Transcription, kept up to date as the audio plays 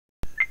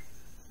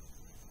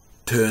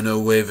Turn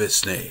away the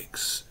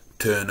snakes,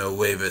 turn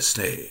away the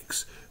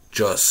snakes.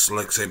 Just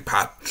like St.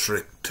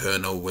 Patrick,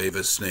 turn away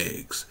the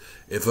snakes.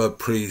 If a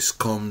priest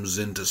comes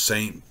into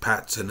St.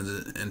 Pat's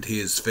and he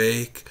is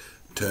fake,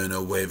 turn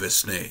away the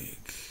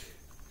snake.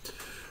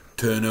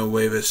 Turn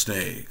away the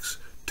snakes,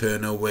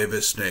 turn away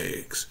the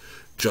snakes.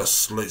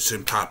 Just like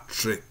St.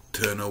 Patrick,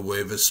 turn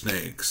away the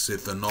snakes.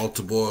 If an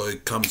altar boy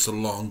comes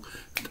along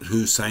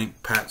who's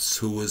St. Pat's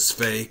who is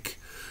fake,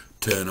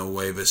 turn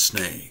away the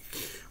snake.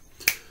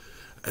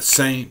 At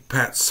St.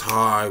 Pat's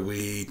High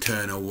we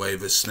turn away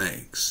the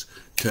snakes.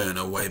 Turn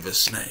away the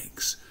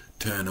snakes,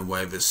 turn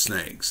away the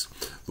snakes.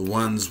 The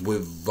ones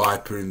with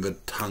viper in the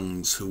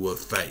tongues who are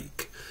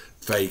fake.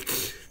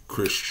 Fake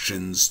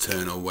Christians,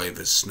 turn away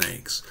the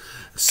snakes.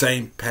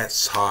 St.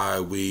 Pat's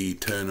High we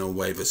turn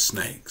away the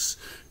snakes.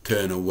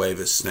 Turn away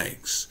the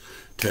snakes,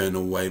 turn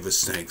away the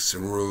snakes.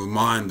 And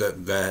remind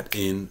them that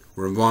in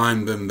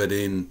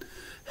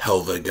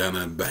hell they're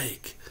gonna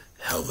bake.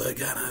 Hell they're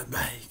gonna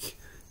bake.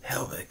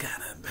 Hell they're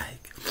gonna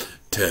bake.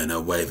 Turn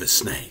away the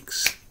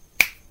snakes.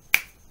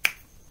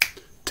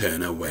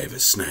 Turn away the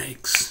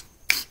snakes.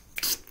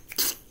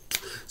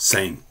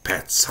 St.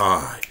 Pat's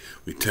High,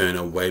 we turn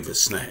away the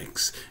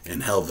snakes.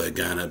 In hell they're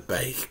gonna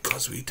bake,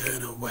 'cause we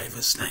turn away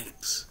the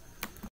snakes.